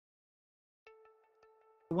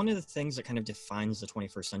One of the things that kind of defines the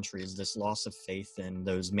 21st century is this loss of faith in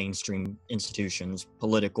those mainstream institutions,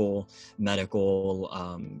 political, medical,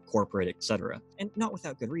 corporate, etc. And not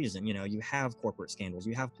without good reason. You know, you have corporate scandals,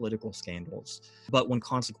 you have political scandals. But one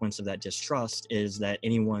consequence of that distrust is that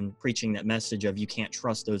anyone preaching that message of you can't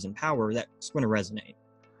trust those in power, that's going to resonate.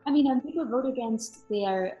 I mean, people vote against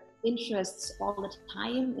their interests all the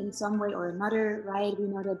time in some way or another, right? We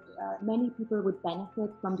know that many people would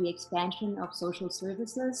benefit from the expansion of social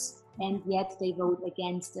services, and yet they vote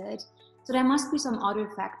against it. So there must be some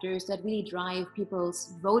other factors that really drive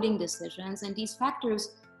people's voting decisions, and these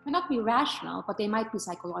factors might not be rational, but they might be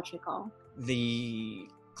psychological. The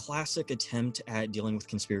classic attempt at dealing with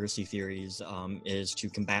conspiracy theories is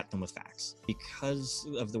to combat them with facts. Because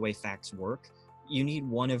of the way facts work, you need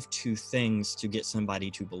one of two things to get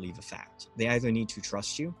somebody to believe a fact. They either need to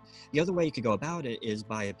trust you. The other way you could go about it is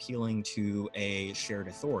by appealing to a shared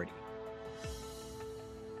authority.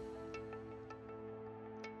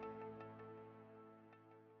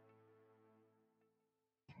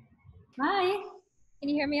 Hi. Can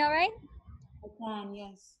you hear me all right? I can,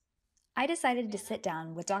 yes. I decided to sit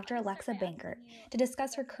down with Dr. Alexa Bankert to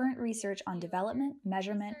discuss her current research on development,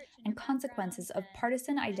 measurement, and consequences of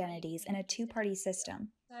partisan identities in a two-party system.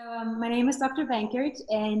 So my name is Dr. Bankert,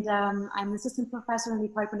 and I'm an assistant professor in the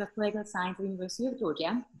Department of Political Science at the University of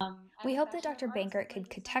Georgia. We hope that Dr. Bankert could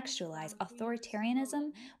contextualize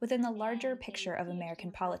authoritarianism within the larger picture of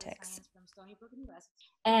American politics.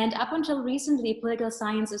 And up until recently, political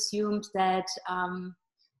science assumed that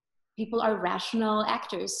people are rational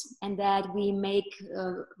actors and that we make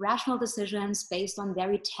rational decisions based on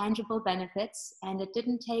very tangible benefits, and it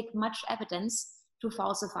didn't take much evidence to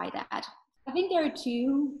falsify that. I think there are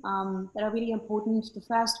two that are really important. The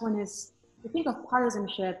first one is to think of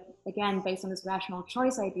partisanship, again, based on this rational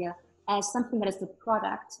choice idea, as something that is the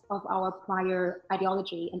product of our prior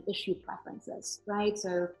ideology and issue preferences, right?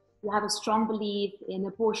 So you have a strong belief in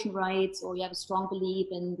abortion rights, or you have a strong belief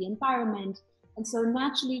in the environment, and so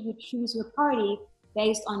naturally you choose your party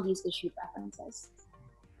based on these issue preferences.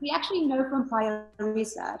 We actually know from prior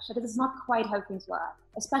research that this is not quite how things work,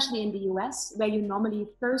 especially in the US, where you normally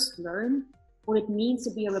first learn what it means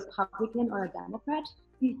to be a Republican or a Democrat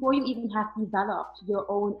before you even have developed your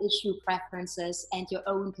own issue preferences and your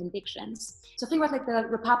own convictions. So think about like the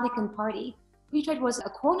Republican Party. Free trade was a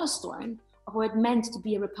cornerstone of what it meant to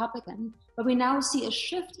be a Republican, but we now see a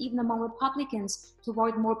shift even among Republicans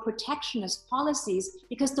toward more protectionist policies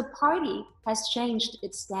because the party has changed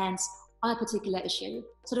its stance on a particular issue.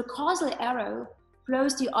 So the causal arrow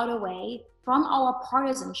flows the other way from our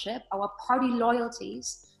partisanship, our party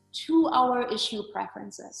loyalties, to our issue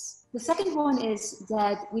preferences. The second one is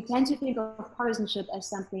that we tend to think of partisanship as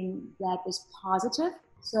something that is positive,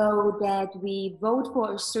 so that we vote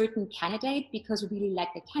for a certain candidate because we really like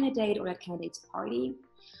the candidate or that candidate's party.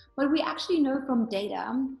 But we actually know from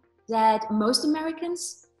data that most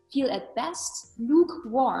Americans feel at best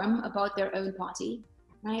lukewarm about their own party,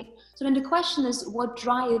 right? So then the question is, what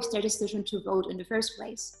drives their decision to vote in the first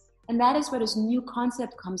place? And that is where this new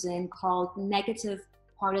concept comes in called negative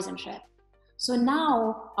partisanship. So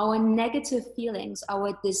now our negative feelings,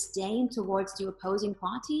 our disdain towards the opposing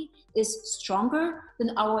party is stronger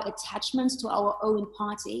than our attachments to our own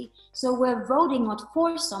party. So we're voting not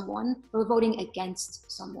for someone, we're voting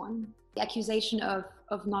against someone. The accusation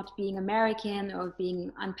of not being American or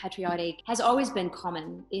being unpatriotic has always been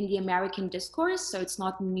common in the American discourse. So it's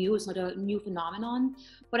not new, it's not a new phenomenon.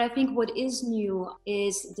 But I think what is new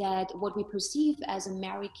is that what we perceive as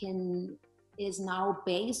American is now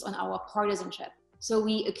based on our partisanship. So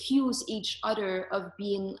we accuse each other of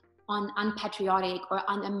being unpatriotic or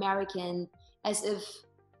un-American as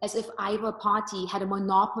if either party had a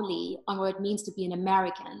monopoly on what it means to be an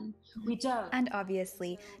American. We don't. And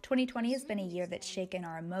obviously, 2020 has been a year that's shaken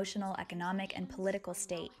our emotional, economic, and political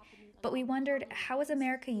state. But we wondered, how is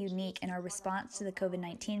America unique in our response to the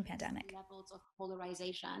COVID-19 pandemic? Levels of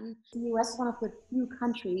polarization. The US is one of the few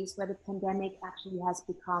countries where the pandemic actually has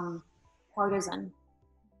become partisan,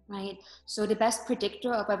 right? So the best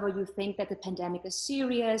predictor of whether you think that the pandemic is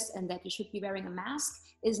serious and that you should be wearing a mask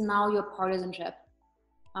is now your partisanship.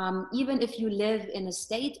 Even if you live in a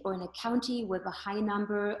state or in a county with a high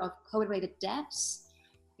number of COVID-related deaths,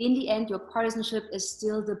 in the end, your partisanship is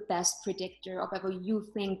still the best predictor of whether you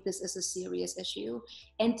think this is a serious issue.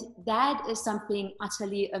 And that is something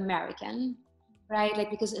utterly American, right? Like,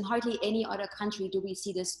 because in hardly any other country do we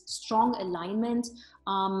see this strong alignment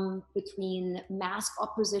between mask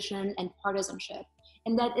opposition and partisanship.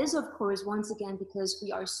 And that is, of course, once again, because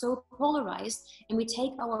we are so polarized and we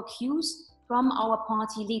take our cues from our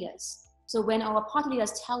party leaders. So when our party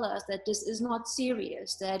leaders tell us that this is not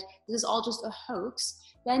serious, that this is all just a hoax,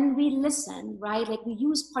 then we listen, right? Like we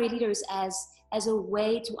use party leaders as a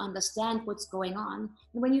way to understand what's going on.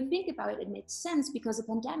 And when you think about it, it makes sense because a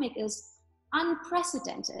pandemic is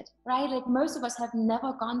unprecedented, right? Like most of us have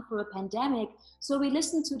never gone through a pandemic. So we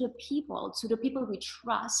listen to the people we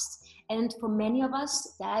trust. And for many of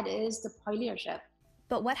us, that is the party leadership.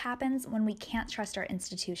 But what happens when we can't trust our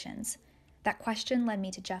institutions? That question led me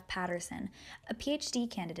to Jeff Patterson, a PhD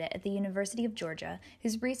candidate at the University of Georgia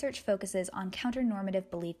whose research focuses on counter-normative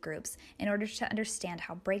belief groups in order to understand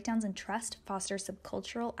how breakdowns in trust foster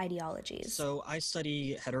subcultural ideologies. So I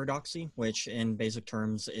study heterodoxy, which in basic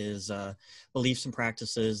terms is beliefs and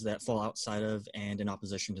practices that fall outside of and in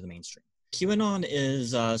opposition to the mainstream. QAnon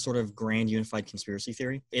is a sort of grand unified conspiracy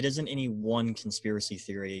theory. It isn't any one conspiracy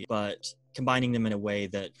theory, but combining them in a way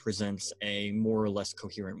that presents a more or less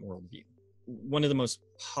coherent worldview. One of the most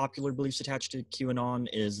popular beliefs attached to QAnon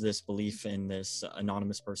is this belief in this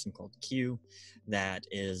anonymous person called Q that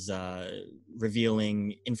is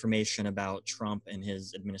revealing information about Trump and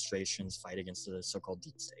his administration's fight against the so-called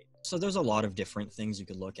deep state. So there's a lot of different things you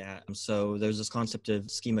could look at. So there's this concept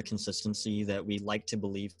of schema consistency, that we like to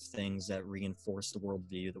believe things that reinforce the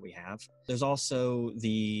worldview that we have. There's also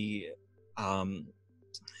the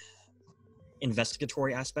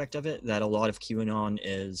investigatory aspect of it, that a lot of QAnon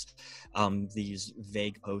is these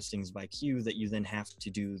vague postings by Q that you then have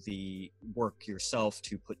to do the work yourself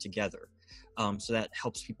to put together. So that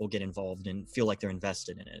helps people get involved and feel like they're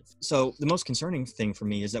invested in it. So the most concerning thing for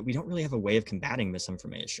me is that we don't really have a way of combating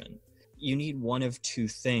misinformation. You need one of two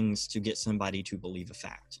things to get somebody to believe a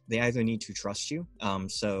fact. They either need to trust you.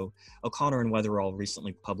 So O'Connor and Weatherall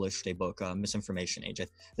recently published a book, Misinformation Age,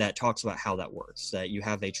 that talks about how that works, that you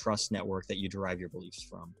have a trust network that you derive your beliefs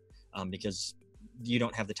from, because you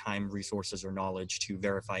don't have the time, resources, or knowledge to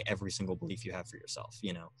verify every single belief you have for yourself.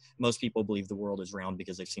 You know, most people believe the world is round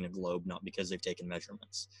because they've seen a globe, not because they've taken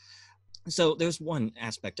measurements. So there's one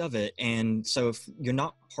aspect of it. And so if you're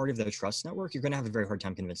not part of the trust network, you're going to have a very hard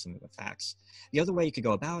time convincing them of facts. The other way you could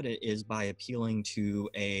go about it is by appealing to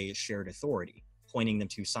a shared authority, pointing them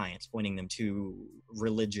to science, pointing them to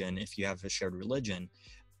religion if you have a shared religion.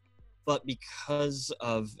 But because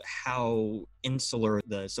of how insular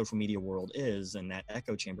the social media world is and that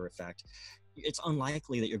echo chamber effect, it's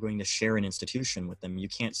unlikely that you're going to share an institution with them. You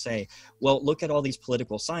can't say, well, look at all these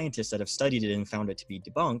political scientists that have studied it and found it to be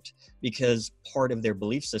debunked, because part of their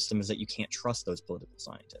belief system is that you can't trust those political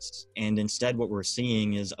scientists. And instead, what we're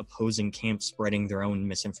seeing is opposing camps spreading their own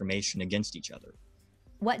misinformation against each other.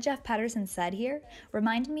 What Jeff Patterson said here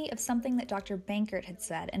reminded me of something that Dr. Bankert had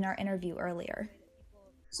said in our interview earlier.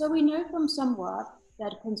 So we know from some work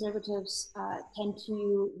that conservatives tend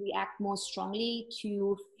to react more strongly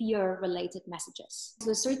to fear-related messages. To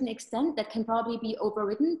a certain extent, that can probably be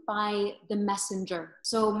overridden by the messenger.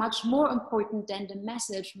 So much more important than the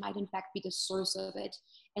message might in fact be the source of it.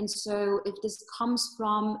 And so if this comes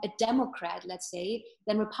from a Democrat, let's say,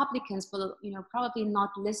 then Republicans will, probably not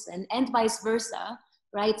listen, and vice versa,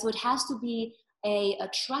 right? So it has to be a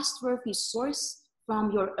trustworthy source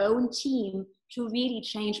from your own team to really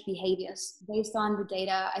change behaviors. Based on the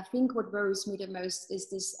data, I think what worries me the most is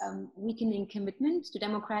this weakening commitment to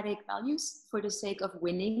democratic values for the sake of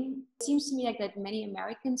winning. It seems to me like that many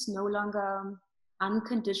Americans no longer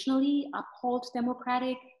unconditionally uphold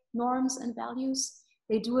democratic norms and values.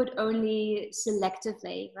 They do it only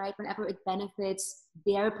selectively, right? Whenever it benefits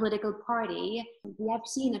their political party. We have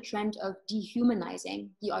seen a trend of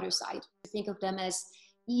dehumanizing the other side. Think of them as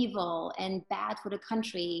evil and bad for the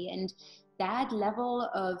country, and that level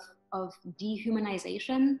of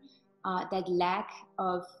dehumanization, that lack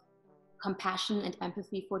of compassion and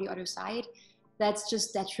empathy for the other side, that's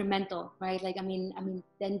just detrimental, right? Like, I mean,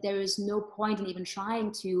 then there is no point in even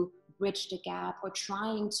trying to bridge the gap or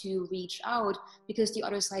trying to reach out, because the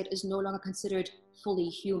other side is no longer considered fully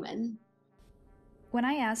human. When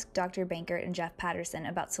I asked Dr. Bankert and Jeff Patterson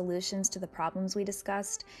about solutions to the problems we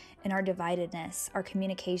discussed in our dividedness, our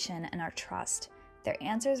communication, and our trust, their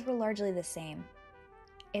answers were largely the same.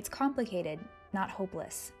 It's complicated, not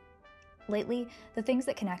hopeless. Lately, the things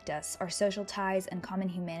that connect us, our social ties and common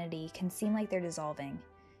humanity, can seem like they're dissolving.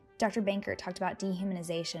 Dr. Bankert talked about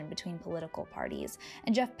dehumanization between political parties,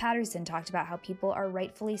 and Jeff Patterson talked about how people are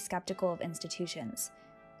rightfully skeptical of institutions.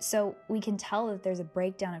 So we can tell that there's a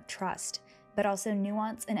breakdown of trust, but also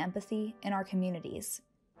nuance and empathy in our communities.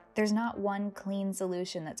 There's not one clean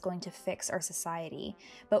solution that's going to fix our society,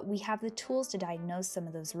 but we have the tools to diagnose some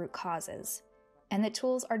of those root causes. And the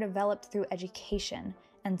tools are developed through education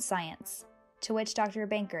and science, to which Dr.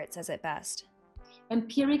 Bankert says it best.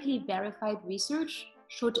 Empirically verified research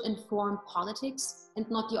should inform politics and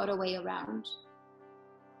not the other way around.